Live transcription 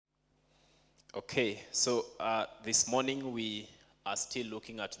Okay, so this morning we are still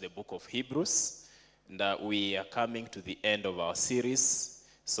looking at the book of Hebrews, and we are coming to the end of our series.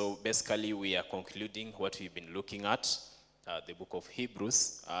 So basically we are concluding what we've been looking at, the book of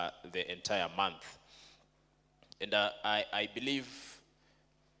Hebrews, the entire month. And I believe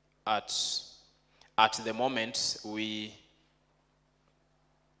at the moment we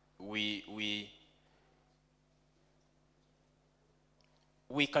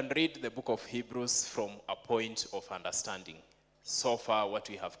can read the book of Hebrews from a point of understanding. So far, what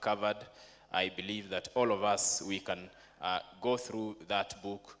we have covered, I believe that all of us, we can go through that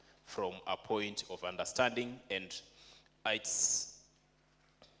book from a point of understanding. And it's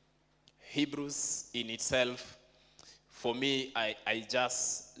Hebrews in itself. For me, I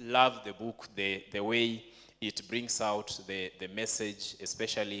just love the book, the way it brings out the message,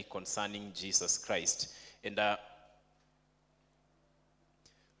 especially concerning Jesus Christ. And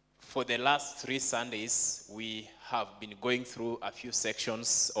for the last 3 Sundays, we have been going through a few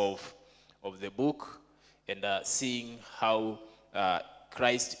sections of the book and seeing how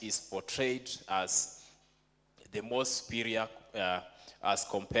Christ is portrayed as the most superior as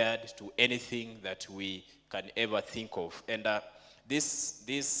compared to anything that we can ever think of. And this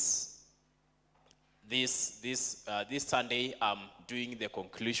Sunday, I'm doing the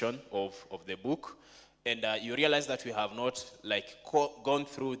conclusion of the book. And you realize that we have not gone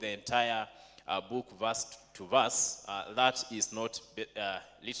through the entire book verse to verse. That is not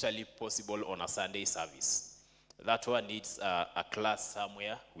literally possible on a Sunday service. That one needs a class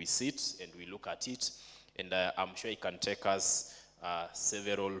somewhere. We sit and we look at it. And I'm sure it can take us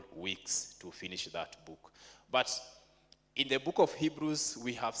several weeks to finish that book. But in the book of Hebrews,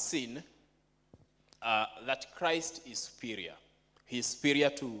 we have seen that Christ is superior. He is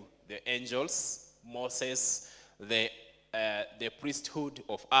superior to the angels, Moses, the priesthood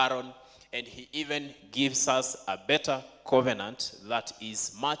of Aaron, and he even gives us a better covenant that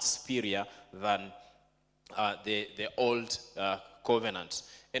is much superior than the old covenant.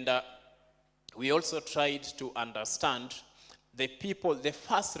 And we also tried to understand the people, the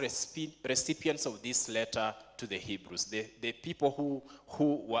first recipients of this letter to the Hebrews, the people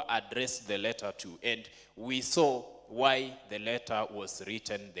who were addressed the letter to, and we saw why the letter was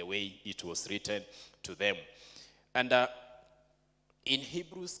written the way it was written to them. And in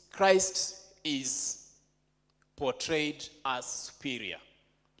Hebrews, Christ is portrayed as superior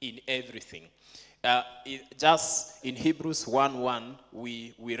in everything. Just in Hebrews 1:1,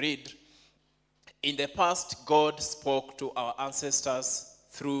 we read, "In the past, God spoke to our ancestors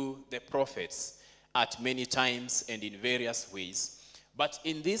through the prophets at many times and in various ways. But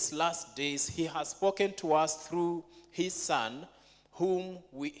in these last days, he has spoken to us through his Son, whom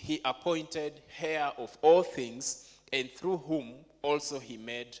he appointed heir of all things, and through whom also he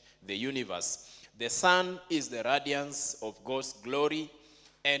made the universe. The Son is the radiance of God's glory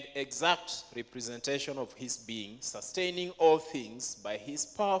and exact representation of his being, sustaining all things by his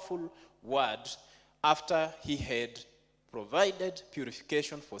powerful word. After he had provided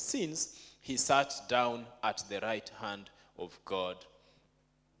purification for sins, he sat down at the right hand of God,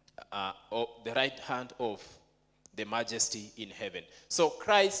 the right hand of the majesty in heaven." So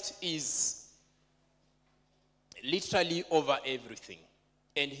Christ is literally over everything,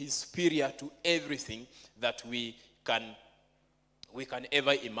 and he's superior to everything that we can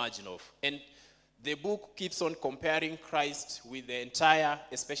ever imagine of. And the book keeps on comparing Christ with the entire,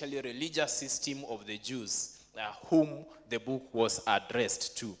 especially religious system of the Jews, whom the book was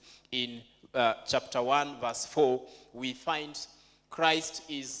addressed to. In chapter 1, verse 4, we find Christ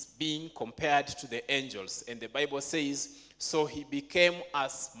is being compared to the angels. And the Bible says, "So he became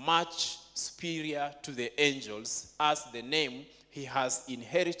as much superior to the angels as the name he has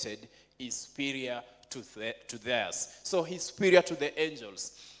inherited is superior to theirs." So he's superior to the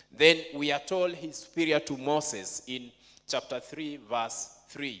angels. Then we are told he's superior to Moses in chapter 3, verse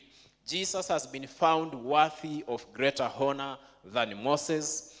 3. "Jesus has been found worthy of greater honor than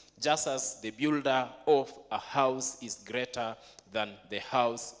Moses, just as the builder of a house is greater than the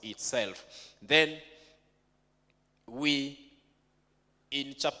house itself." Then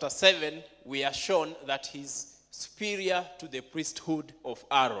in chapter 7, we are shown that he's superior to the priesthood of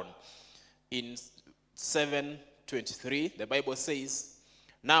Aaron. In 7:23, the Bible says,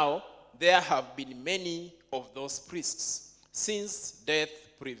 "Now there have been many of those priests, since death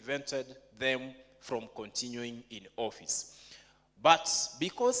prevented them from continuing in office. But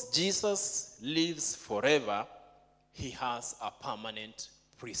because Jesus lives forever, he has a permanent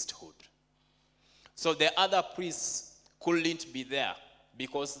priesthood." So the other priests couldn't be there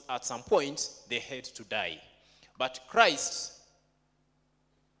because at some point they had to die. But Christ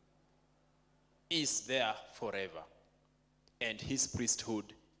is there forever, and his priesthood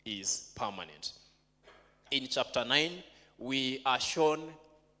is permanent. In chapter 9, we are shown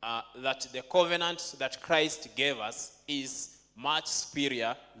that the covenant that Christ gave us is much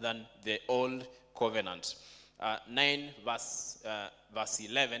superior than the old covenant. 9 verse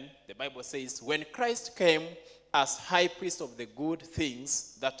 11, the Bible says, when Christ came as high priest of the good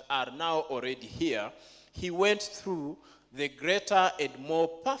things that are now already here, he went through the greater and more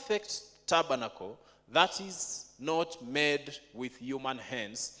perfect tabernacle that is not made with human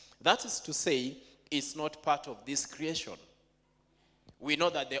hands. That is to say, it's not part of this creation. We know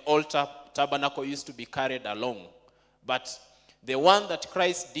that the old tabernacle used to be carried along, but the one that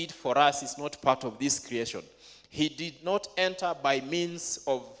Christ did for us is not part of this creation. He did not enter by means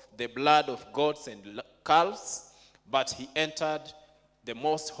of the blood of goats and calves, but he entered the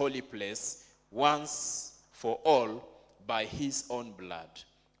most holy place once for all by his own blood,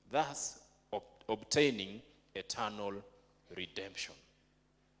 thus obtaining eternal redemption.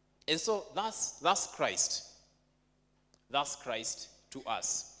 And so that's Christ. That's Christ to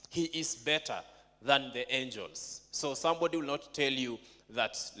us. He is better than the angels. So somebody will not tell you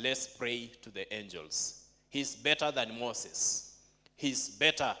that let's pray to the angels. He's better than Moses. He's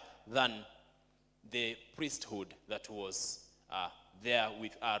better than the priesthood that was there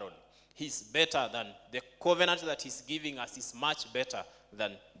with Aaron. He's better than the covenant that he's giving us is much better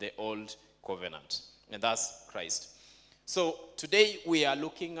than the old covenant. And that's Christ. So today we are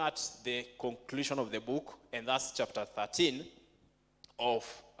looking at the conclusion of the book, and that's chapter 13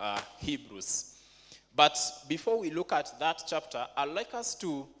 of Hebrews. But before we look at that chapter, I'd like us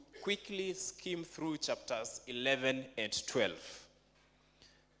to quickly skim through chapters 11 and 12.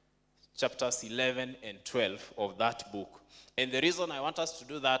 Chapters 11 and 12 of that book. And the reason I want us to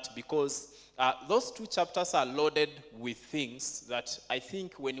do that, because those two chapters are loaded with things that I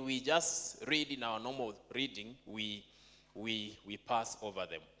think when we just read in our normal reading, we pass over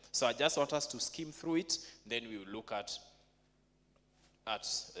them. So I just want us to skim through it, then we will look at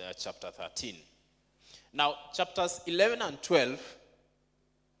chapter 13. Now, chapters 11 and 12,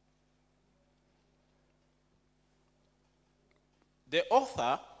 the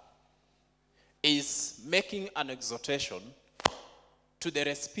author is making an exhortation to the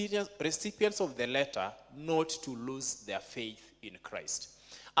recipients of the letter not to lose their faith in Christ.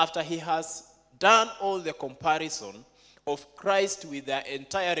 After he has done all the comparison of Christ with their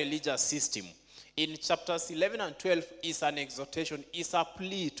entire religious system, in chapters 11 and 12 is an exhortation, is a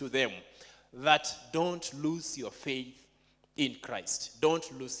plea to them that don't lose your faith in Christ.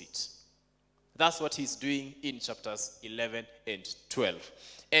 Don't lose it. That's what he's doing in chapters 11 and 12.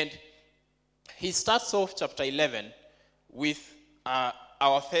 And he starts off chapter 11 with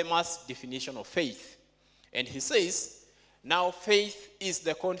our famous definition of faith. And he says, now faith is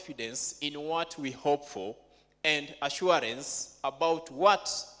the confidence in what we hope for and assurance about what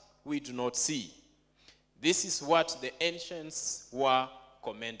we do not see. This is what the ancients were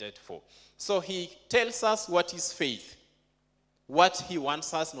commended for. So he tells us what is faith, what he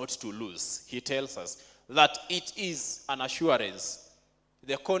wants us not to lose. He tells us that it is an assurance,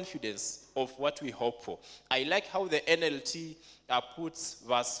 the confidence of what we hope for. I like how the NLT puts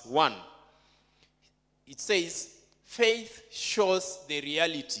verse 1. It says, faith shows the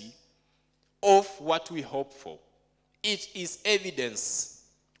reality of what we hope for. It is evidence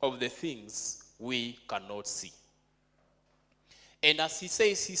of the things we cannot see. And as he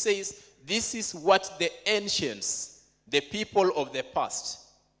says, this is what the ancients, the people of the past,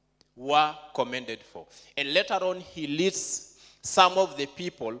 were commended for. And later on, he lists some of the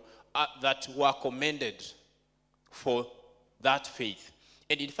people that were commended for that faith.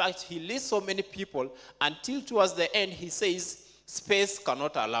 And in fact, he lists so many people until towards the end, he says, space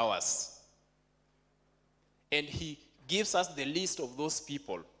cannot allow us. And he gives us the list of those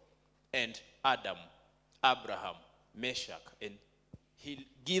people. And Adam, Abraham, Meshach, and he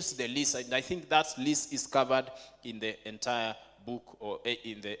gives the list. And I think that list is covered in the entire book or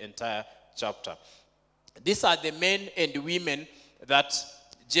in the entire chapter. These are the men and women that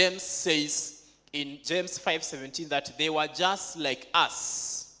James says in James 5:17 that they were just like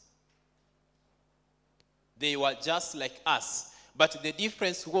us. They were just like us. But the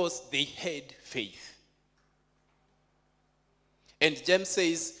difference was they had faith. And James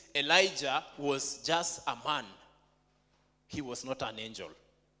says Elijah was just a man. He was not an angel.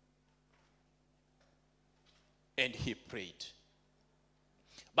 And he prayed.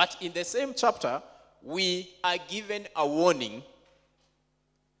 But in the same chapter, we are given a warning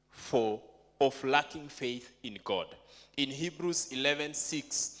of lacking faith in God. In Hebrews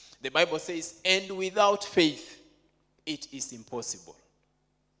 11:6, the Bible says, and without faith, it is impossible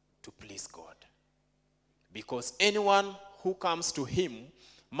to please God. because anyone who comes to him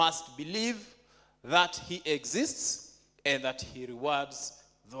must believe that he exists and that he rewards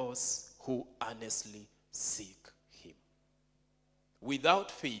those who earnestly seek him. Without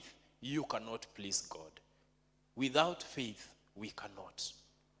faith, you cannot please God. Without faith, we cannot.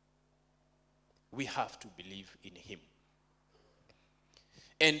 We have to believe in him.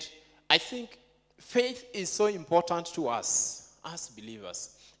 And I think faith is so important to us as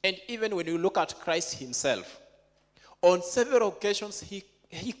believers. And even when you look at Christ himself, on several occasions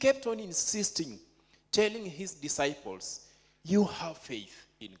he kept on insisting, telling his disciples, you have faith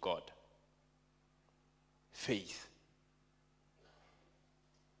in God. Faith.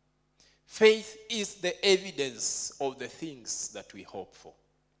 Faith is the evidence of the things that we hope for.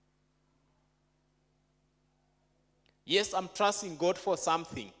 Yes, I'm trusting God for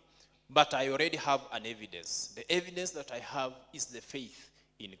something, but I already have an evidence. The evidence that I have is the faith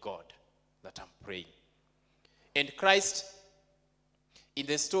in God that I'm praying. And Christ, in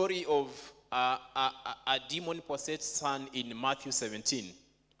the story of a demon-possessed son in Matthew 17,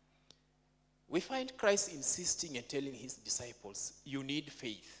 we find Christ insisting and telling his disciples, you need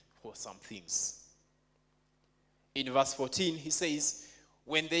faith for some things. In verse 14, he says,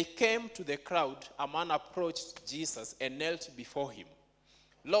 when they came to the crowd, a man approached Jesus and knelt before him.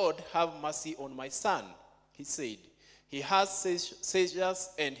 Lord, have mercy on my son, he said. He has seizures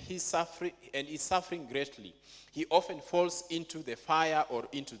and is suffering greatly. He often falls into the fire or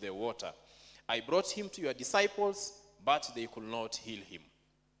into the water. I brought him to your disciples, but they could not heal him.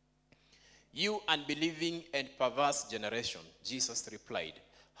 You unbelieving and perverse generation, Jesus replied,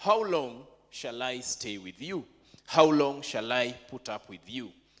 how long shall I stay with you? How long shall I put up with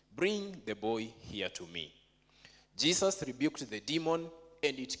you? Bring the boy here to me. Jesus rebuked the demon,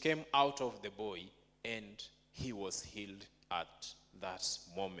 and it came out of the boy, and he was healed at that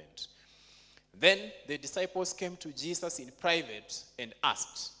moment. Then the disciples came to Jesus in private and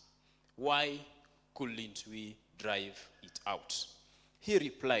asked, why couldn't we drive it out? He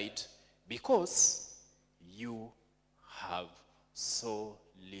replied, because you have so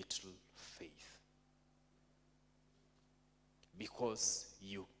little faith. Because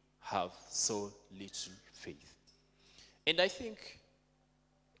you have so little faith. And I think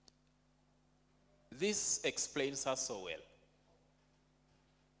this explains us so well.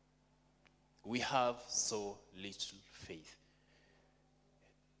 We have so little faith.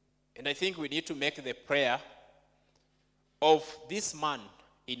 And I think we need to make the prayer of this man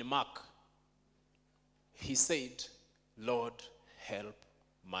in Mark. He said, Lord, help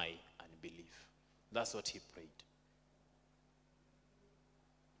my unbelief. That's what he prayed.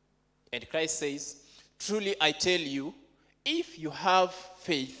 And Christ says, truly I tell you, if you have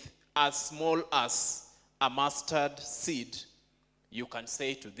faith as small as a mustard seed, you can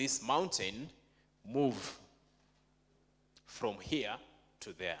say to this mountain, move from here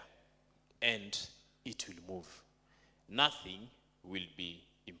to there, and it will move. Nothing will be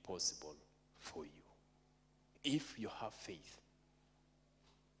impossible for you if you have faith.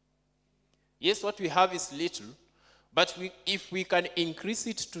 Yes, what we have is little, but if we can increase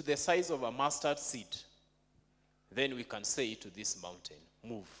it to the size of a mustard seed, then we can say to this mountain,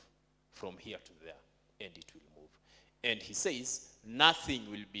 move from here to there, and it will move. And he says, nothing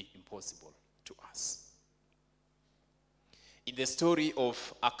will be impossible to us. In the story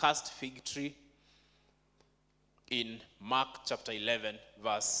of a cursed fig tree, in Mark chapter 11,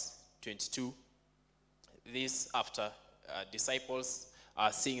 verse 22, this after disciples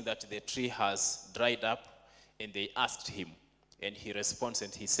are seeing that the tree has dried up, and they asked him, and he responds,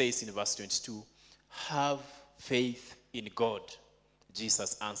 and he says in verse 22, have faith in God.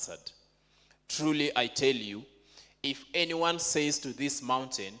 Jesus answered, truly I tell you, if anyone says to this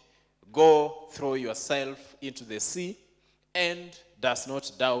mountain, go throw yourself into the sea, and does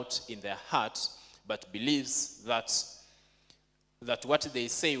not doubt in their heart, but believes that what they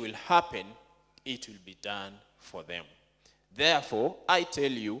say will happen, it will be done for them. Therefore, I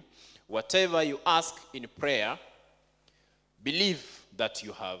tell you, whatever you ask in prayer, believe that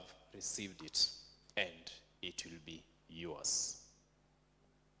you have received it, and it will be yours.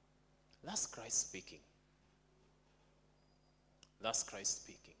 That's Christ speaking. That's Christ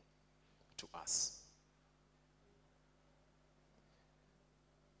speaking to us.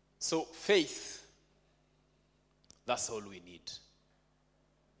 So faith, that's all we need.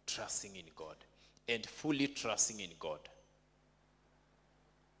 Trusting in God and fully trusting in God.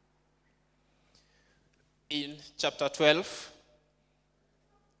 In chapter 12,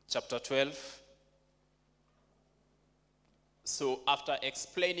 so after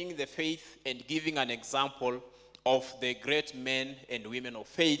explaining the faith and giving an example of the great men and women of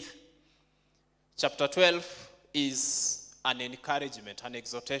faith, Chapter 12 is an encouragement, an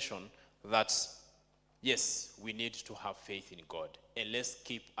exhortation that, yes, we need to have faith in God, and let's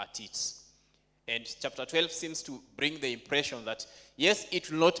keep at it. And chapter 12 seems to bring the impression that, yes, it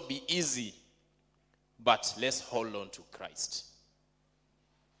will not be easy, but let's hold on to Christ.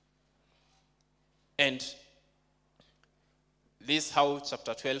 And this is how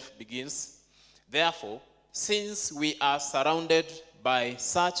chapter 12 begins. Therefore, since we are surrounded by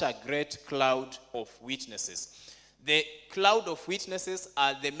such a great cloud of witnesses. The cloud of witnesses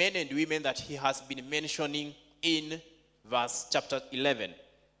are the men and women that he has been mentioning in chapter 11.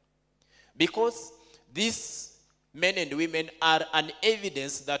 Because these men and women are an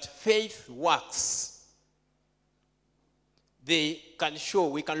evidence that faith works. They can show,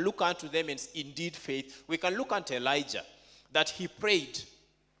 we can look unto them and indeed faith. We can look unto Elijah, that he prayed,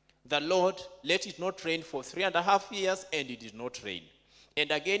 the Lord, let it not rain for 3.5 years, and it did not rain. And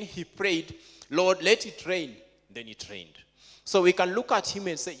again he prayed, Lord, let it rain. Then it rained. So we can look at him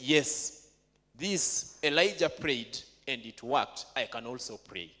and say, yes, this Elijah prayed and it worked. I can also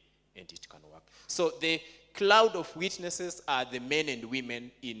pray and it can work. So the cloud of witnesses are the men and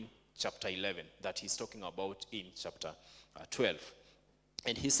women in chapter 11 that he's talking about in chapter 12.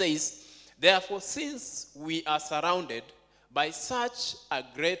 And he says, therefore, since we are surrounded by such a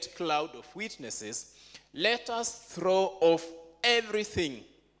great cloud of witnesses, let us throw off everything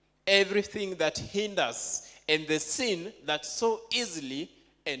that hinders and the sin that so easily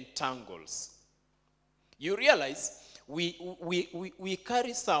entangles. You realize we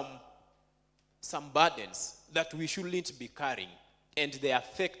carry some burdens that we shouldn't be carrying, and they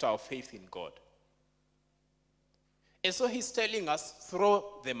affect our faith in God. And so he's telling us,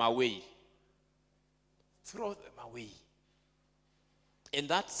 throw them away. Throw them away. And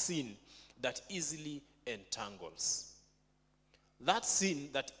that sin that easily entangles. That sin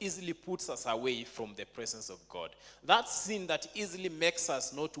that easily puts us away from the presence of God. That sin that easily makes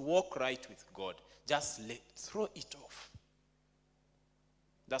us not walk right with God. Just throw it off.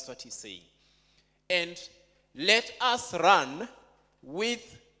 That's what he's saying. And let us run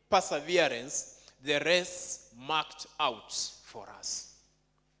with perseverance the race marked out for us.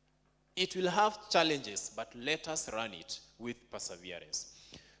 It will have challenges, but let us run it with perseverance.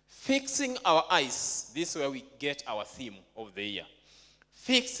 Fixing our eyes, this is where we get our theme of the year.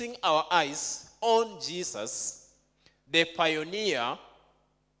 Fixing our eyes on Jesus, the pioneer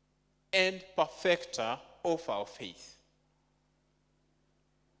and perfecter of our faith.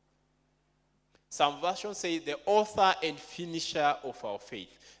 Some versions say the author and finisher of our faith.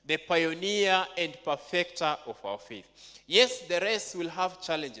 The pioneer and perfecter of our faith. Yes, the rest will have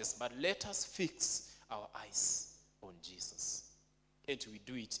challenges, but let us fix our eyes on Jesus. And we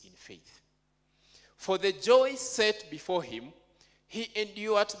do it in faith. For the joy set before him, he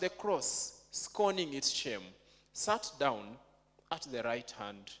endured the cross, scorning its shame, sat down at the right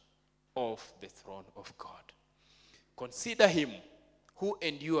hand of the throne of God. Consider him who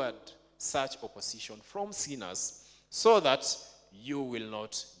endured such opposition from sinners, so that you will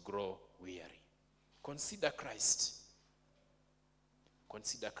not grow weary. Consider Christ.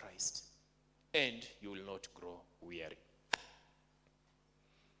 Consider Christ, and you will not grow weary.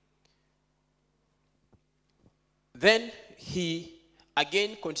 Then he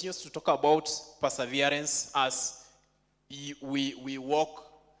again continues to talk about perseverance as we walk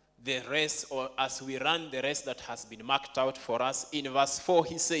the race, or as we run the race that has been marked out for us. In verse 4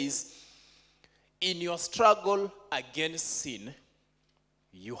 he says, in your struggle against sin,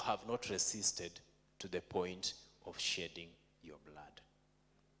 you have not resisted to the point of shedding your blood.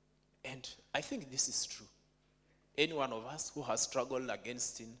 And I think this is true. Any one of us who has struggled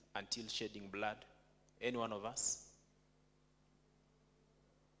against sin until shedding blood? Any one of us?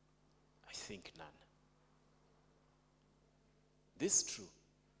 I think none. This is true.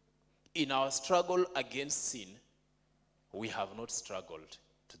 In our struggle against sin, we have not struggled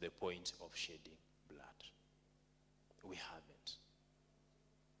to the point of shedding blood. We haven't.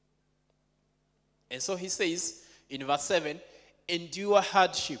 And so he says in verse 7, endure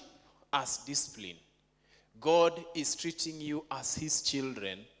hardship as discipline. God is treating you as his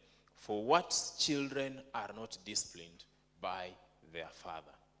children, for what children are not disciplined by their father?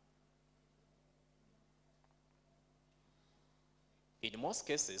 In most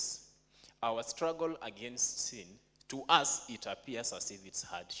cases, our struggle against sin, to us, it appears as if it's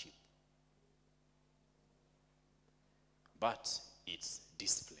hardship. But it's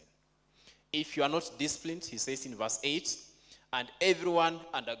discipline. If you are not disciplined, he says in verse 8, and everyone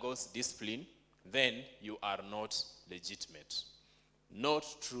undergoes discipline, then you are not legitimate, not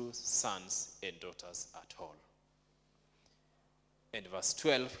true sons and daughters at all. And verse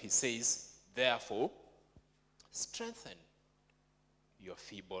 12, he says, Therefore, strengthen your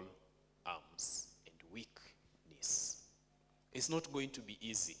feeble arms and weakness. It's not going to be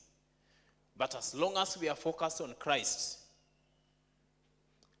easy. But as long as we are focused on Christ,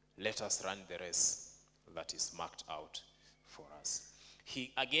 let us run the race that is marked out for us.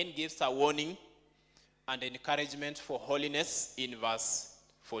 He again gives a warning and encouragement for holiness in verse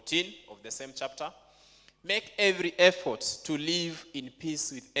 14 of the same chapter. Make every effort to live in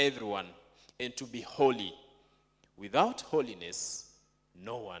peace with everyone and to be holy. Without holiness,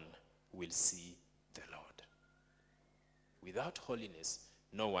 no one will see the Lord. Without holiness,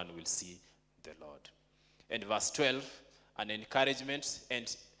 no one will see the Lord. And verse 12, an encouragement,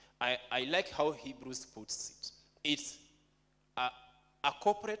 and I like how Hebrews puts it. It's a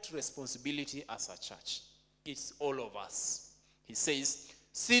corporate responsibility as a church. It's all of us. He says,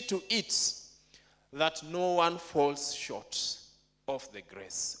 see to it that no one falls short of the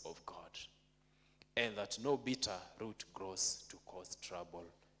grace of God, and that no bitter root grows to cause trouble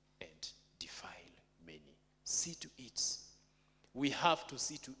and defile many. See to it. We have to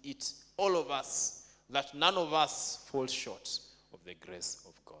see to it, all of us, that none of us falls short of the grace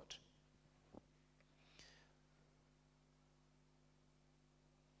of God.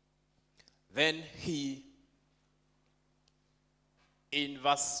 Then he, in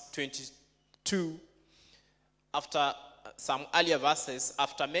verse 22, after some earlier verses,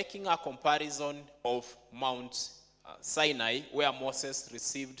 after making a comparison of Mount Sinai, where Moses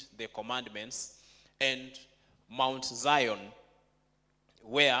received the commandments, and Mount Zion,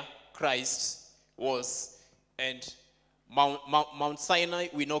 where Christ was, and Mount Sinai,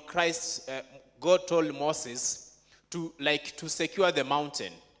 we know Christ, God told Moses to secure the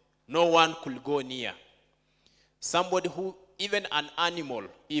mountain. No one could go near. Somebody who, even an animal,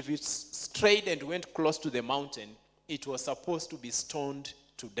 if it strayed and went close to the mountain, it was supposed to be stoned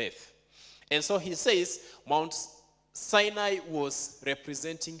to death. And so he says Mount Sinai was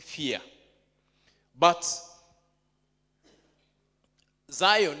representing fear. But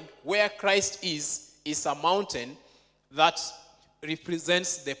Zion, where Christ is a mountain that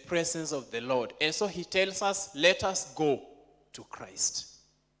represents the presence of the Lord. And so he tells us, let us go to Christ.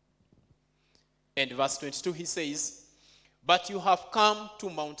 And verse 22, he says, but you have come to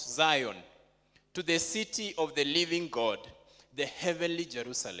Mount Zion, to the city of the living God, the heavenly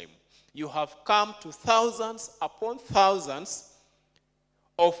Jerusalem. You have come to thousands upon thousands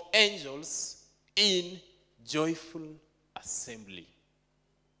of angels in joyful assembly.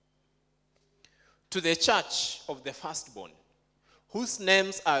 To the church of the firstborn, whose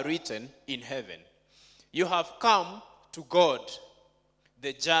names are written in heaven. You have come to God,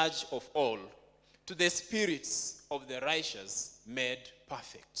 the judge of all, to the spirits of the righteous made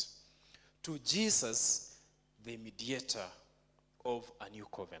perfect, to Jesus, the mediator of a new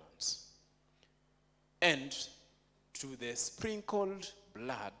covenant, and to the sprinkled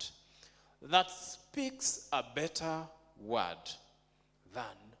blood that speaks a better word than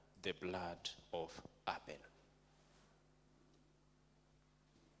the blood of Abel.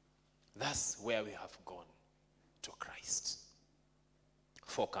 That's where we have gone, to Christ.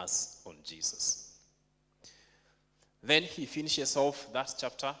 Focus on Jesus. Then he finishes off that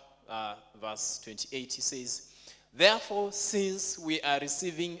chapter, verse 28. He says, therefore, since we are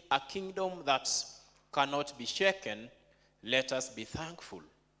receiving a kingdom that cannot be shaken, let us be thankful,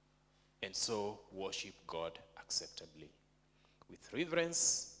 and so worship God acceptably, with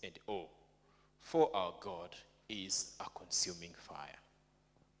reverence and awe, for our God is a consuming fire.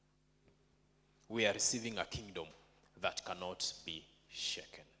 We are receiving a kingdom that cannot be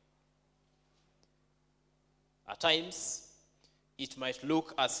shaken. At times, it might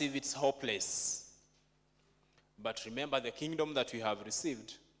look as if it's hopeless. But remember, the kingdom that we have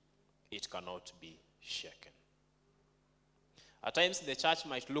received, it cannot be shaken. At times, the church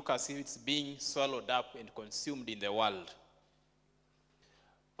might look as if it's being swallowed up and consumed in the world.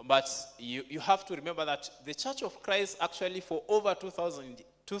 But you have to remember that the Church of Christ, actually for over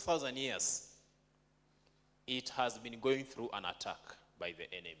 2,000 years, it has been going through an attack by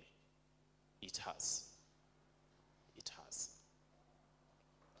the enemy. It has. It has.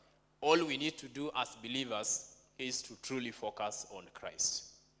 All we need to do as believers is to truly focus on Christ.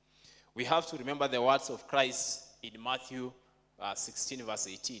 We have to remember the words of Christ in Matthew 16, verse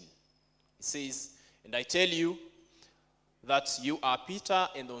 18. It says, and I tell you that you are Peter,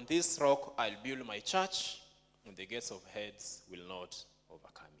 and on this rock I'll build my church, and the gates of Hades will not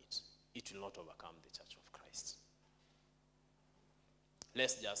overcome it. It will not overcome the church of Christ.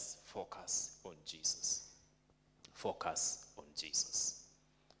 Let's just focus on Jesus. Focus on Jesus.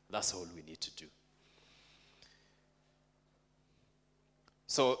 That's all we need to do.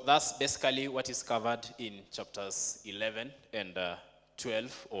 So that's basically what is covered in chapters 11 and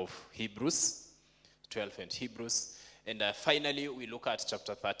 12 of Hebrews. 12 and Hebrews. And finally, we look at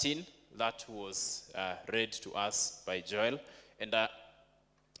chapter 13. That was read to us by Joel. And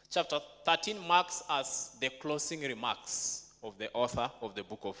chapter 13 marks as the closing remarks of the author of the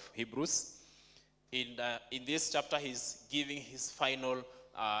book of Hebrews. In this chapter, he's giving his final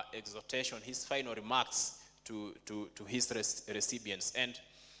exhortation, his final remarks to his recipients. And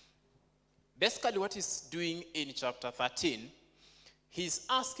basically what he's doing in chapter 13, he's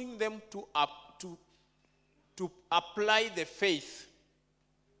asking them to apply the faith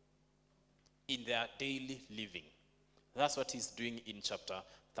in their daily living. That's what he's doing in chapter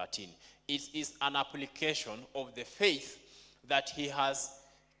 13. It is an application of the faith that he has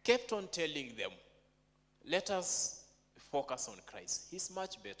kept on telling them. Let us focus on Christ. He's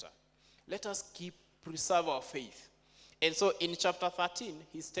much better. Let us preserve our faith. And so in chapter 13,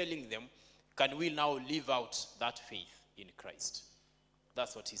 he's telling them, can we now live out that faith in Christ?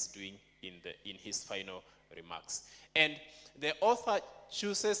 That's what he's doing in his final remarks. And the author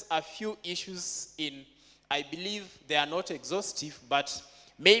chooses a few issues I believe they are not exhaustive, but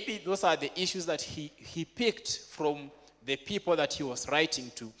maybe those are the issues that he picked from the people that he was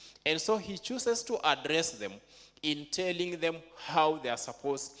writing to. And so he chooses to address them in telling them how they are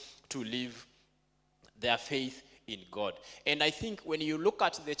supposed to live their faith in God. And I think when you look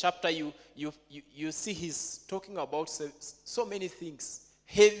at the chapter, you see he's talking about so many things,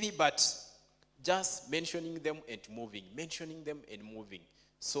 heavy, but just mentioning them and moving, mentioning them and moving,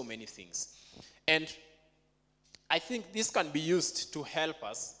 so many things. And I think this can be used to help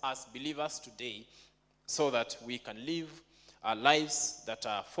us as believers today so that we can live our lives that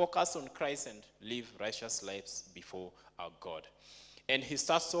are focused on Christ and live righteous lives before our God. And he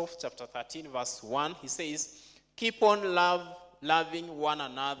starts off chapter 13, verse 1. He says, keep on loving one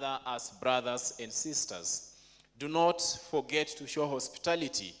another as brothers and sisters. Do not forget to show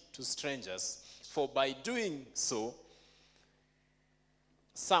hospitality to strangers, for by doing so,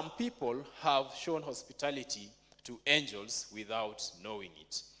 some people have shown hospitality to angels without knowing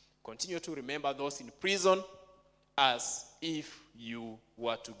it. Continue to remember those in prison as if you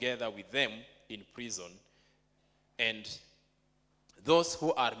were together with them in prison, and those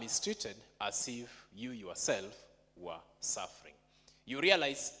who are mistreated as if you yourself were suffering. You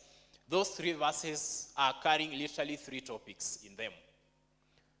realize those three verses are carrying literally three topics in them.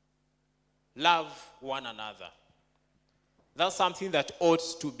 Love one another. That's something that ought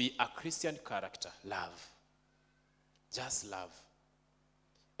to be a Christian character. Love. Just love.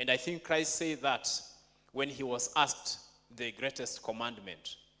 And I think Christ said that when he was asked the greatest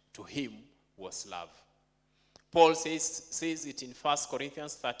commandment to him was love. Paul says it in 1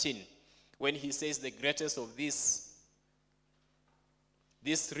 Corinthians 13 when he says the greatest of these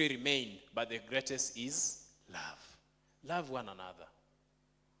three remain, but the greatest is love. Love one another.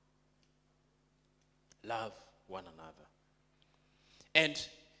 Love one another. And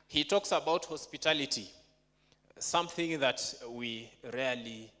he talks about hospitality, something that we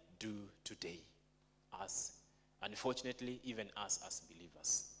rarely do today, unfortunately, even us as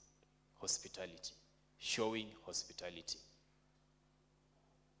believers. Hospitality, showing hospitality.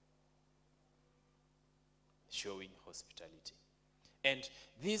 Showing hospitality. And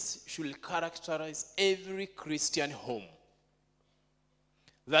this should characterize every Christian home,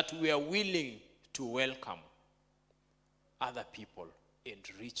 that we are willing to welcome other people and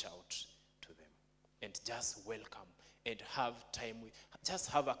reach out to them and just welcome and have time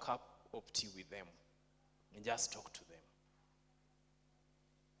just have a cup of tea with them and just talk to them.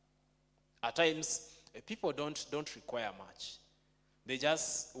 At times, people don't require much. They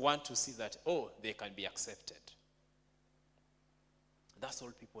just want to see that, they can be accepted. That's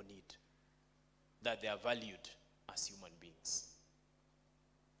all people need, that they are valued as human beings.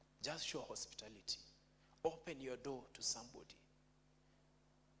 Just show hospitality. Open your door to somebody,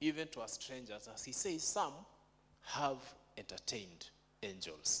 even to a stranger. As he says, some have entertained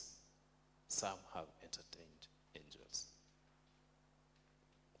angels. Some have entertained angels.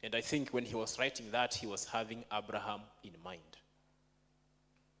 And I think when he was writing that, he was having Abraham in mind.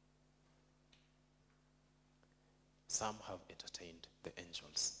 Some have entertained the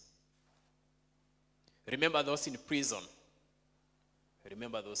angels. Remember those in prison.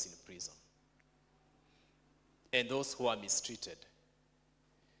 Remember those in prison. And those who are mistreated.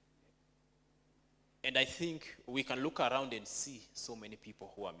 And I think we can look around and see so many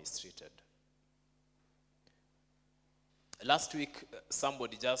people who are mistreated. Last week,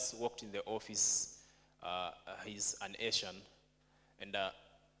 somebody just walked in the office. He's an Asian. And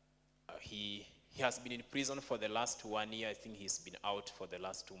he He has been in prison for the last 1 year. I think he's been out for the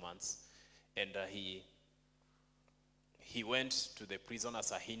last 2 months. And he went to the prison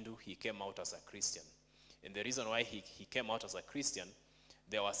as a Hindu. He came out as a Christian. And the reason why he came out as a Christian,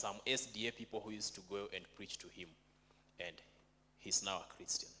 there were some SDA people who used to go and preach to him. And he's now a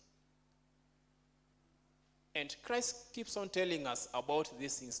Christian. And Christ keeps on telling us about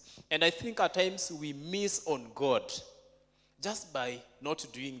these things. And I think at times we miss on God just by not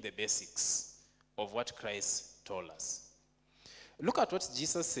doing the basics of what Christ told us. Look at what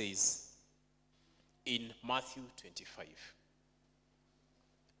Jesus says in Matthew 25,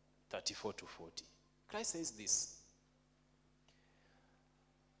 34 to 40. Christ says this.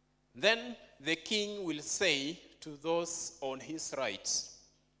 Then the king will say to those on his right,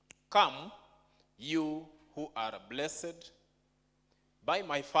 "Come, you who are blessed by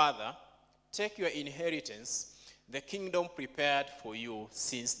my Father, take your inheritance, the kingdom prepared for you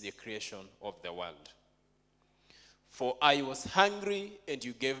since the creation of the world. For I was hungry, and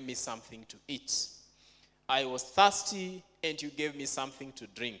you gave me something to eat. I was thirsty, and you gave me something to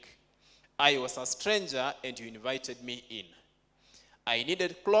drink. I was a stranger, and you invited me in. I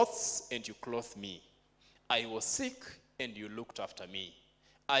needed clothes, and you clothed me. I was sick, and you looked after me.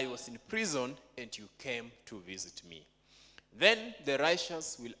 I was in prison, and you came to visit me." Then the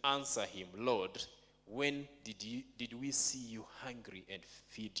righteous will answer him, "Lord, when did we see you hungry and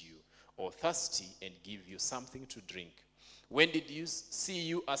feed you, or thirsty and give you something to drink? When did you see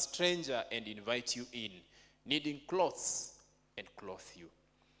you a stranger and invite you in, needing clothes and clothe you?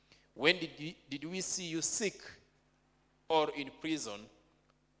 When did we see you sick or in prison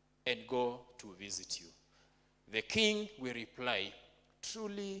and go to visit you?" The king will reply,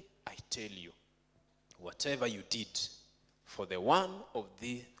 "Truly I tell you, whatever you did for the one of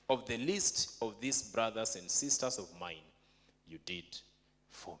the least of these brothers and sisters of mine, you did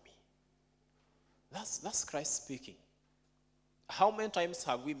for me." That's Christ speaking. How many times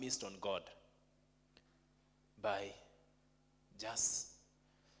have we missed on God by just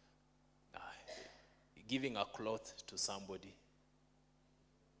giving a cloth to somebody,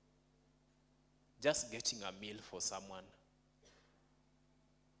 just getting a meal for someone?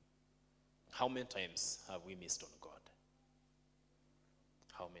 How many times have we missed on God?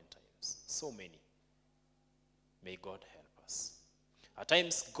 How many times? So many. May God help us. At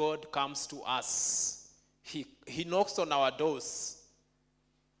times God comes to us. He knocks on our doors.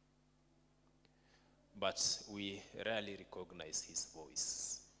 But we rarely recognize his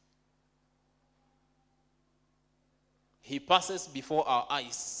voice. He passes before our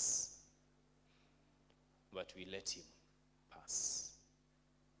eyes, but we let him pass.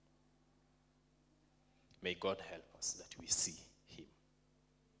 May God help us that we see him.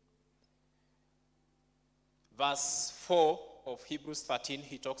 Verse 4 of Hebrews 13,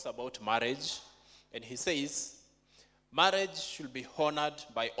 he talks about marriage. And he says, marriage should be honored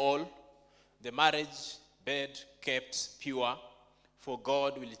by all, the marriage bed kept pure, for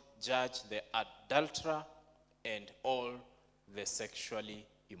God will judge the adulterer and all the sexually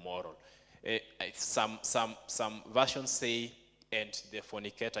immoral. Some versions say, and the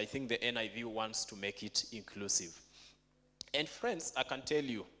fornicator. I think the NIV wants to make it inclusive. And friends, I can tell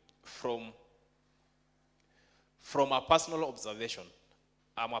you from a personal observation,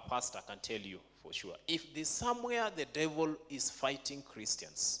 I'm a pastor, I can tell you for sure. If there's somewhere the devil is fighting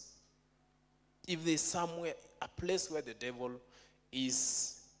Christians, if there's somewhere, a place where the devil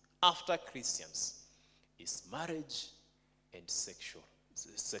is after Christians, is marriage and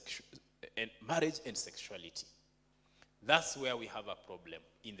marriage and sexuality. That's where we have a problem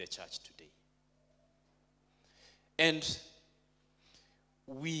in the church today. And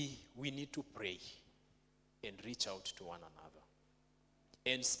we need to pray and reach out to one another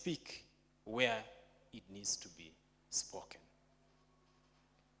and speak where it needs to be spoken.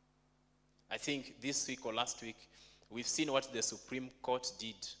 I think this week or last week, we've seen what the Supreme Court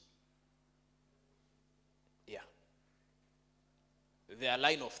did. Yeah. Their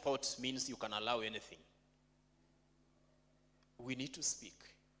line of thought means you can allow anything. We need to speak.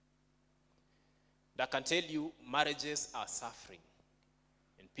 I can tell you, marriages are suffering,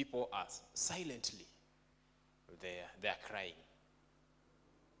 and people are silently, they're crying.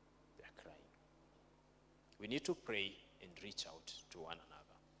 They're crying. We need to pray and reach out to one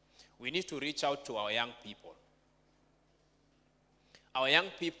another. We need to reach out to our young people. Our young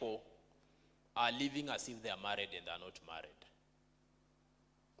people are living as if they are married and they are not married.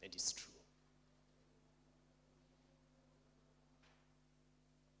 And it's true.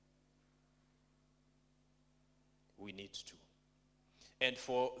 We need to. And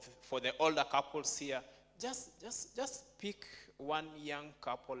for the older couples here, just pick one young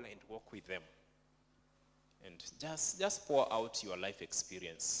couple and walk with them. And just pour out your life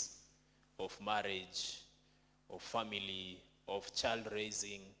experience of marriage, of family, of child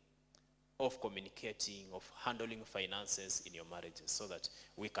raising, of communicating, of handling finances in your marriages, so that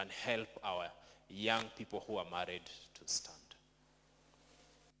we can help our young people who are married to stand.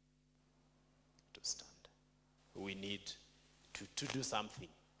 To stand. We need to do something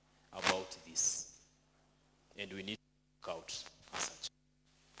about this. And we need to look out as a church.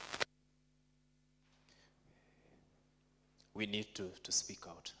 We need to speak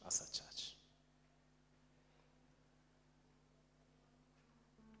out as a church.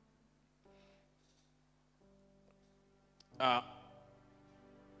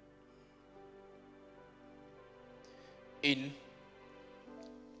 In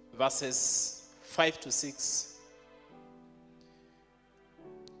verses 5 to 6,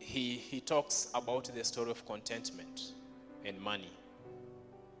 he talks about the story of contentment and money.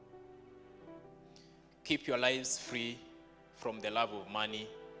 Keep your lives free from the love of money.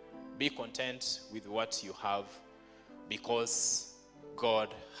 Be content with what you have, because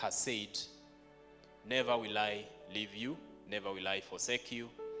God has said, never will I leave you, never will I forsake you.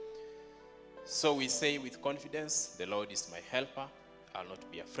 So we say with confidence, the Lord is my helper. I'll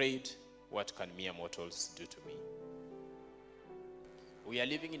not be afraid. What can mere mortals do to me? We are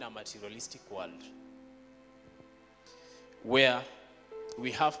living in a materialistic world where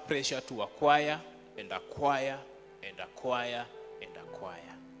we have pressure to acquire and acquire and acquire and acquire.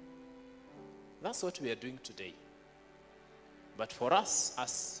 That's what we are doing today. But for us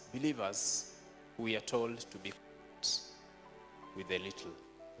as believers, we are told to be content with the little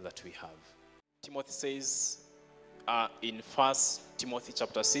that we have. Timothy says in 1 Timothy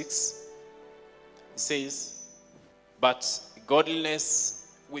chapter 6, it says, but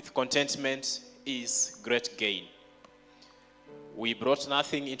godliness with contentment is great gain. We brought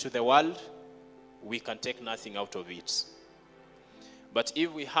nothing into the world, we can take nothing out of it. But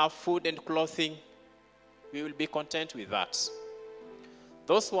if we have food and clothing, we will be content with that.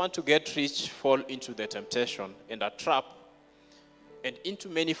 Those who want to get rich fall into the temptation and a trap, and into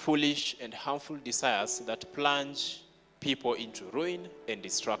many foolish and harmful desires that plunge people into ruin and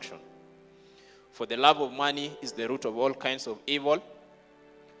destruction. For the love of money is the root of all kinds of evil.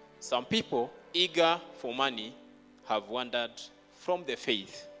 Some people, eager for money, have wandered from the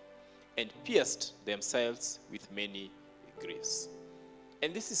faith and pierced themselves with many griefs.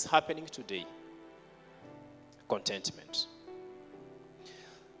 And this is happening today. Contentment.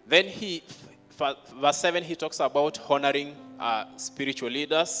 Then verse 7, he talks about honoring spiritual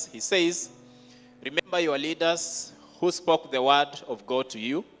leaders. He says, remember your leaders who spoke the word of God to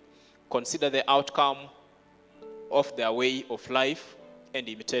you. Consider the outcome of their way of life and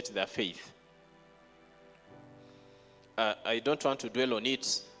imitate their faith. I don't want to dwell on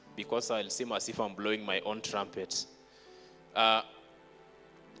it because I'll seem as if I'm blowing my own trumpet.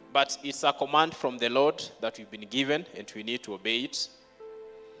 But it's a command from the Lord that we've been given, and we need to obey it.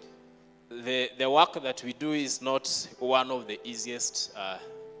 The work that we do is not one of the easiest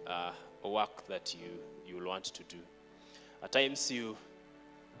work that you will want to do. At times you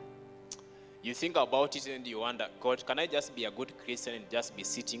think about it and you wonder, God, can I just be a good Christian and just be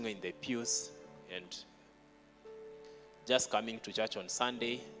sitting in the pews and just coming to church on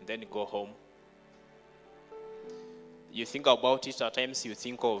Sunday and then go home? You think about it, at times you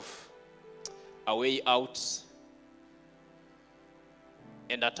think of a way out.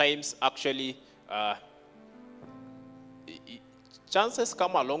 And at times, actually, chances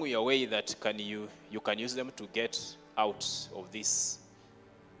come along your way that you can use them to get out of this.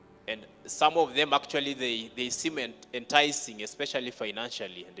 And some of them, actually, they seem enticing, especially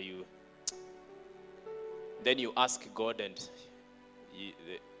financially. And then you ask God, and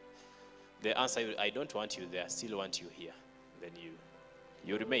the answer, I don't want you there, I still want you here. Then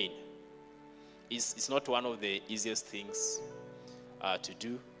you remain. It's not one of the easiest things to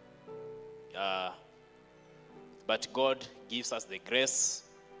do. But God gives us the grace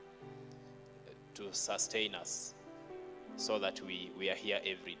to sustain us so that we are here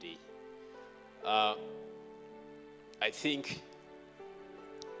every day. I think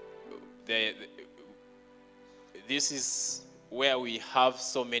this is where we have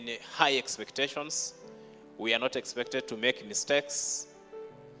so many high expectations. We are not expected to make mistakes.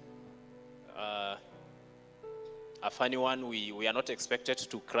 A funny one, we are not expected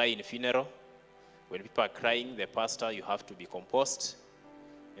to cry in funeral. When people are crying, the pastor, you have to be composed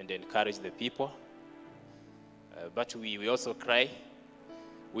and encourage the people. But we also cry.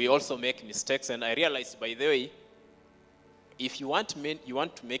 We also make mistakes. And I realized, by the way, if you want to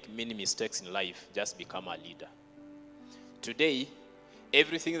make many mistakes in life, just become a leader. Today,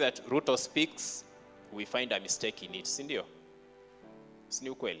 everything that Ruto speaks, we find a mistake in it. Sindio? Si ni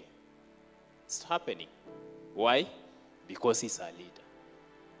ukweli? It's happening. Why? Because he's our leader.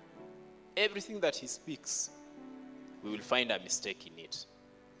 Everything that he speaks, we will find a mistake in it.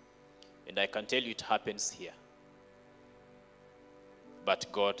 And I can tell you it happens here. But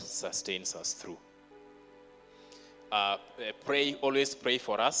God sustains us through. Always pray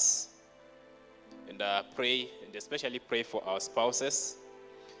for us. And pray, and especially pray for our spouses.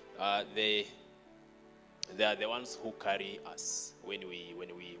 They are the ones who carry us. When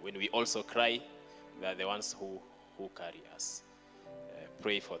we also cry, they are the ones who carry us.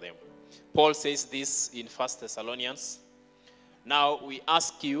 Pray for them. Paul says this in 1 Thessalonians. Now we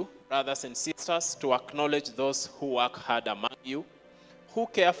ask you, brothers and sisters, to acknowledge those who work hard among you, who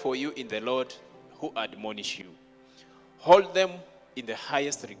care for you in the Lord, who admonish you. Hold them in the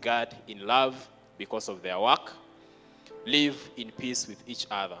highest regard in love because of their work. Live in peace with each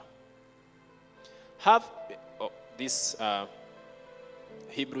other.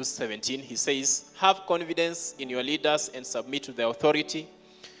 Hebrews 17, he says, have confidence in your leaders and submit to the authority,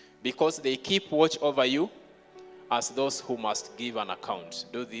 because they keep watch over you as those who must give an account.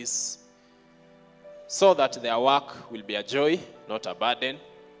 Do this so that their work will be a joy, not a burden,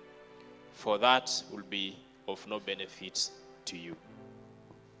 for that will be of no benefit to you.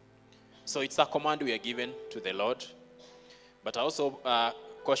 So it's a command we are given to the Lord, but I also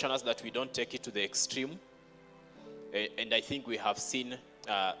caution us that we don't take it to the extreme. And I think we have seen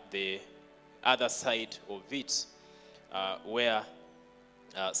the other side of it, where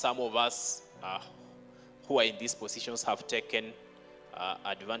some of us who are in these positions have taken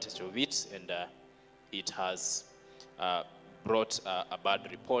advantage of it, and it has brought a bad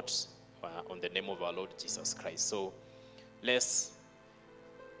report on the name of our Lord Jesus Christ. So let's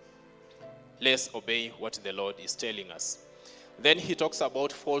obey what the Lord is telling us. Then he talks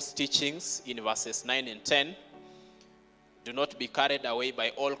about false teachings in verses 9 and 10. Do not be carried away by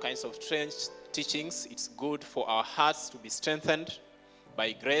all kinds of strange teachings. It's good for our hearts to be strengthened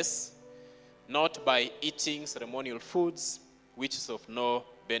by grace, not by eating ceremonial foods, which is of no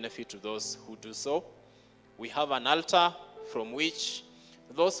benefit to those who do so. We have an altar from which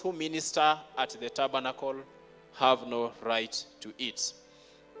those who minister at the tabernacle have no right to eat.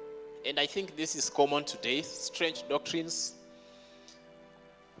 And I think this is common today. Strange doctrines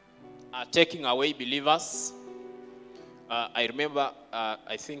are taking away believers. I remember,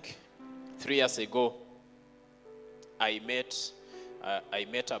 I think 3 years ago, I met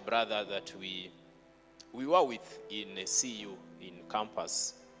a brother that we were with in a CU in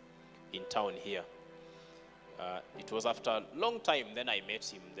campus in town here. It was after a long time, then I met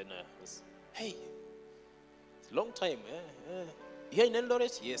him. Then I was, hey, it's a long time. Here in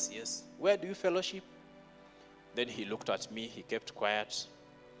Eldoret? Yes, yes. Where do you fellowship? Then he looked at me, he kept quiet.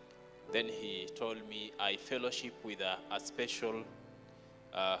 Then he told me, I fellowship with a special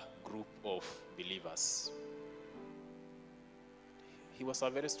group of believers. He was a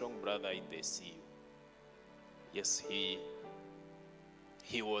very strong brother in the CU. Yes,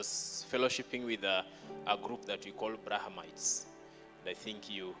 he was fellowshipping with a group that we call Brahmites. And I think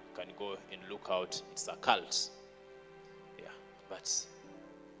you can go and look out. It's a cult. Yeah, but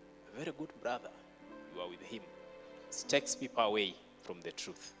a very good brother. You are with him. It takes people away from the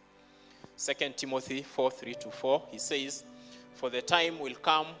truth. 2 Timothy 4:3-4, he says, for the time will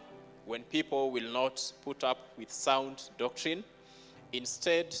come when people will not put up with sound doctrine.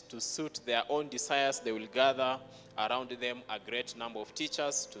 Instead, to suit their own desires, they will gather around them a great number of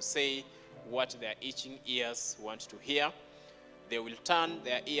teachers to say what their itching ears want to hear. They will turn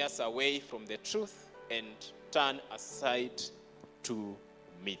their ears away from the truth and turn aside to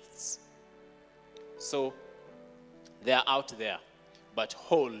myths. So they are out there, but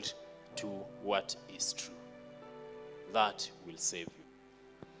hold to what is true. That will save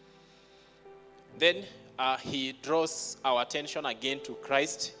you. Then he draws our attention again to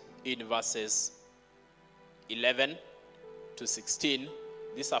Christ in verses 11 to 16.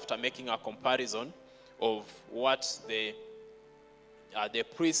 This after making a comparison of what the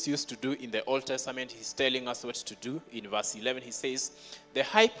priests used to do in the Old Testament. He's telling us what to do. In verse 11 he says, the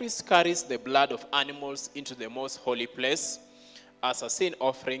high priest carries the blood of animals into the most holy place as a sin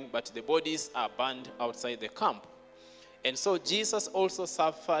offering, but the bodies are burned outside the camp. And so Jesus also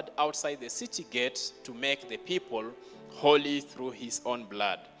suffered outside the city gate to make the people holy through his own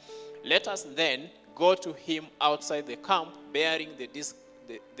blood. Let us then go to him outside the camp, bearing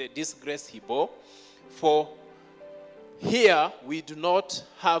the disgrace he bore. For here we do not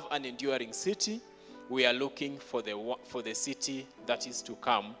have an enduring city. We are looking for the city that is to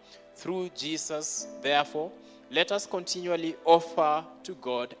come. Through Jesus, therefore, let us continually offer to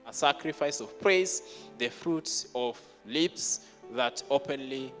God a sacrifice of praise, the fruits of lips that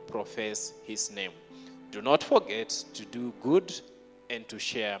openly profess his name. Do not forget to do good and to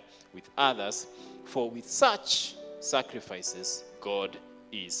share with others, for with such sacrifices, God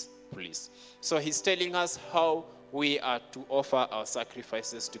is pleased. So he's telling us how we are to offer our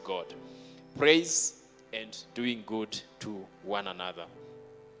sacrifices to God. Praise and doing good to one another.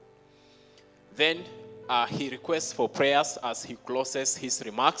 Then he requests for prayers as he closes his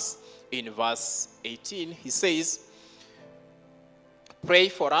remarks. In verse 18, he says, pray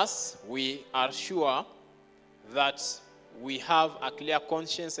for us. We are sure that we have a clear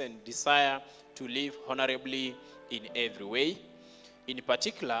conscience and desire to live honorably in every way. In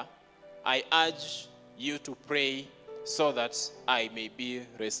particular, I urge you to pray so that I may be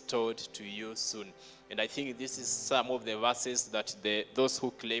restored to you soon. And I think this is some of the verses that those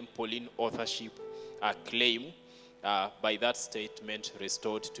who claim Pauline authorship claim by that statement,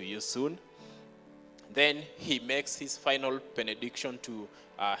 restored to you soon. Then he makes his final benediction to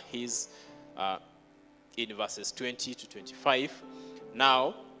in verses 20 to 25.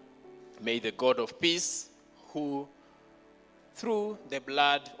 Now, may the God of peace, who through the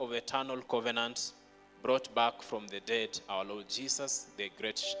blood of eternal covenant brought back from the dead our Lord Jesus,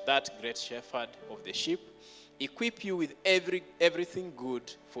 that great shepherd of the sheep, equip you with everything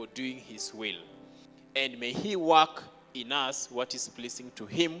good for doing his will. And may he work in us what is pleasing to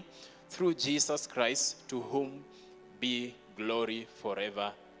him through Jesus Christ, to whom be glory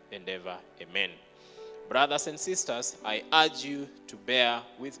forever and ever. Amen. Brothers and sisters, I urge you to bear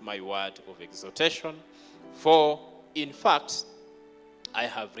with my word of exhortation, for in fact, I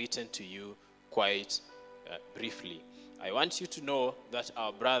have written to you quite briefly. I want you to know that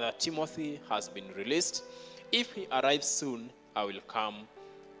our brother Timothy has been released. If he arrives soon, I will come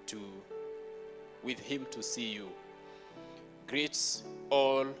with him to see you. Greet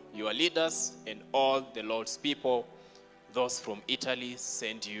all your leaders and all the Lord's people. Those from Italy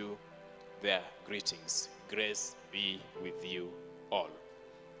send you their greetings. Grace be with you all.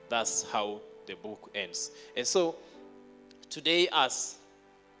 That's how the book ends. And so, today as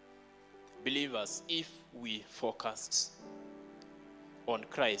believers, if we focused on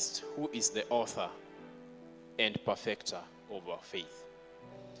Christ, who is the author and perfecter of our faith,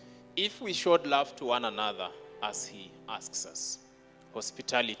 if we showed love to one another as he asks us,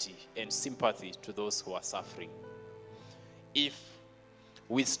 hospitality and sympathy to those who are suffering, if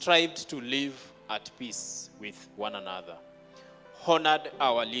we strived to live at peace with one another, honored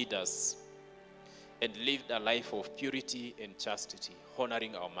our leaders, and lived a life of purity and chastity,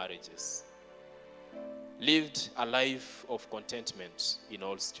 honoring our marriages, lived a life of contentment in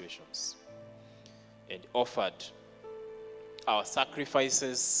all situations, and offered our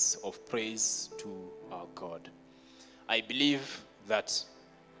sacrifices of praise to our God, I believe that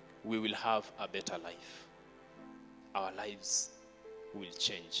we will have a better life. Our lives will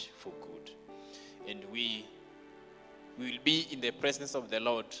change for good. And we will be in the presence of the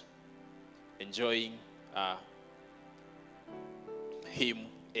Lord, enjoying him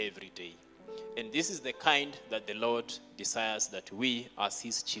every day. And this is the kind that the Lord desires that we as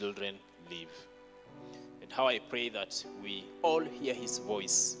his children live. And how I pray that we all hear his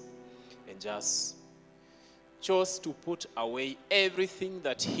voice and just chose to put away everything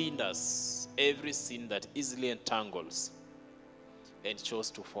that hinders, every sin that easily entangles, and chose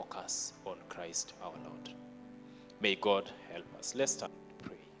to focus on Christ our Lord. May God help us. Let's stand and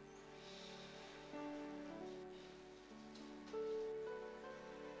pray.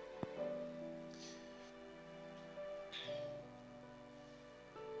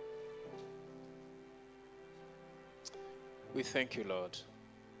 We thank you, Lord.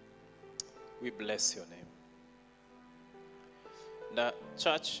 We bless your name. The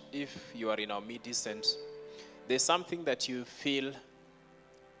church, if you are in our midst and there's something that you feel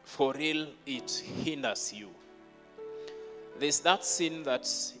for real, it hinders you. There's that sin that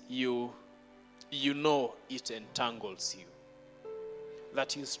you know it entangles you,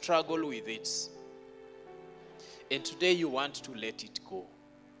 that you struggle with it. And today you want to let it go.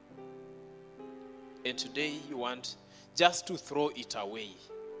 And today you want just to throw it away.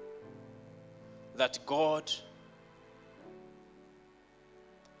 That God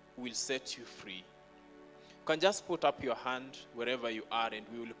will set you free. You can just put up your hand wherever you are and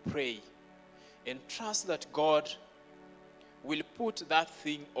we will pray and trust that God will put that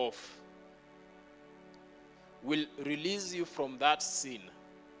thing off, will release you from that sin.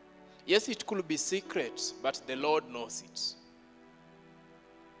 Yes, it could be secret, but the Lord knows it.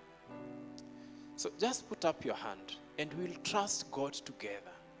 So just put up your hand and we'll trust God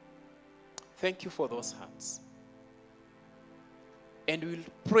together. Thank you for those hands. And we'll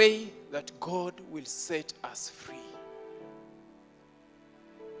pray that God will set us free.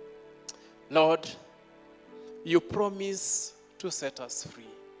 Lord, you promise to set us free.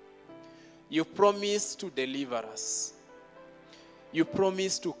 You promise to deliver us. You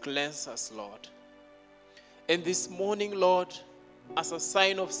promise to cleanse us, Lord. And this morning, Lord, as a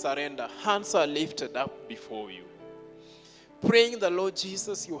sign of surrender, hands are lifted up before you. Praying the Lord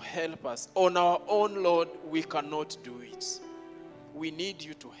Jesus, you help us. On our own, Lord, we cannot do it. We need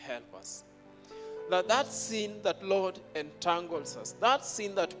you to help us. That sin that, Lord, entangles us, that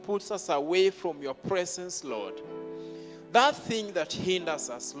sin that puts us away from your presence, Lord, that thing that hinders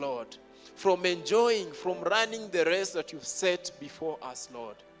us, Lord, from enjoying, from running the race that you've set before us,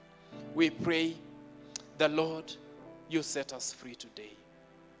 Lord, we pray the Lord, you set us free today.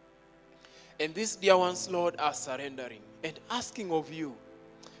 And these dear ones, Lord, are surrendering and asking of you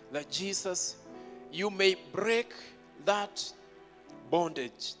that, Jesus, you may break that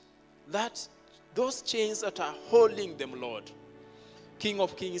bondage, those chains that are holding them, Lord. King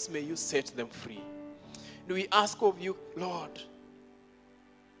of Kings, may you set them free. And we ask of you, Lord,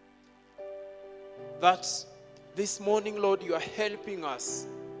 that this morning, Lord, you are helping us,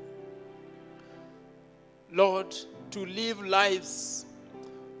 Lord, to live lives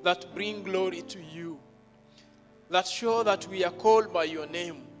that bring glory to you, that show that we are called by your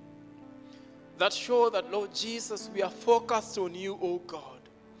name, that show that, Lord Jesus, we are focused on you, O God.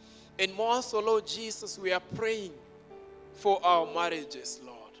 And more so, Lord Jesus, we are praying for our marriages,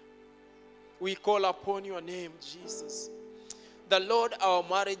 Lord. We call upon your name, Jesus. The Lord, our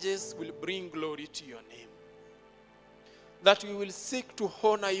marriages will bring glory to your name. That we will seek to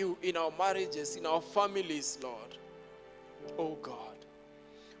honor you in our marriages, in our families, Lord. Oh God.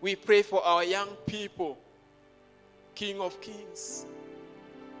 We pray for our young people, King of Kings,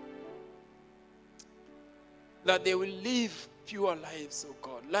 that they will live pure lives, oh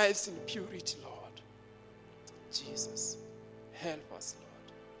God, lives in purity, Lord. Jesus, help us, Lord.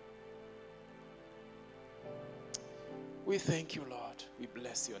 We thank you, Lord. We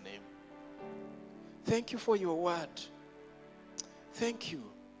bless your name. Thank you for your word. Thank you.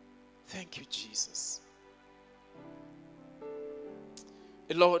 Thank you, Jesus.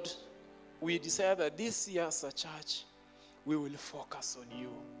 Lord, we desire that this year as a church, we will focus on you,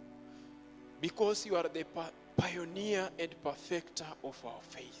 because you are the pioneer and perfecter of our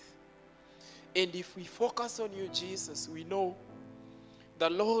faith. And if we focus on you, Jesus, we know the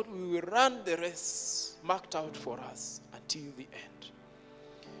Lord, we will run the race marked out for us until the end.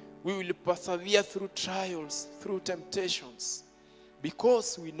 We will persevere through trials, through temptations,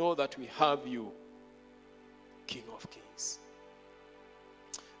 because we know that we have you, King of Kings.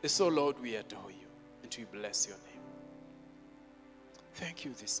 And so, Lord, we adore you and we bless your name. Thank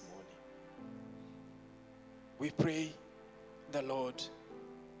you this morning. We pray, the Lord,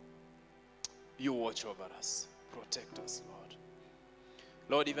 you watch over us, protect us, Lord.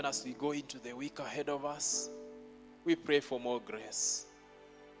 Lord, even as we go into the week ahead of us, we pray for more grace.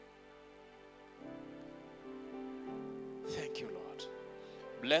 Thank you, Lord.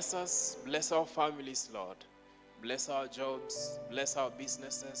 Bless us, bless our families, Lord. Bless our jobs, bless our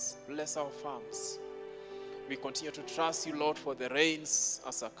businesses, bless our farms. We continue to trust you, Lord, for the rains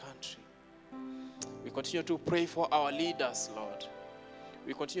as a country. We continue to pray for our leaders, Lord.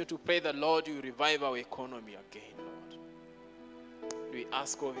 We continue to pray that, Lord, you revive our economy again, Lord. We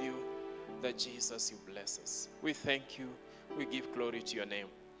ask of you that, Jesus, you bless us. We thank you. We give glory to your name.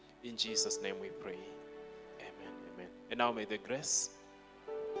 In Jesus' name we pray. Amen. Amen. And now may the grace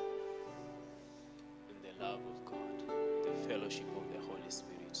and the love of God, the fellowship of the Holy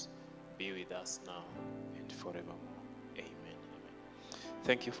Spirit be with us now and forevermore. Amen. Amen.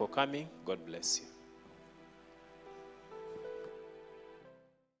 Thank you for coming. God bless you.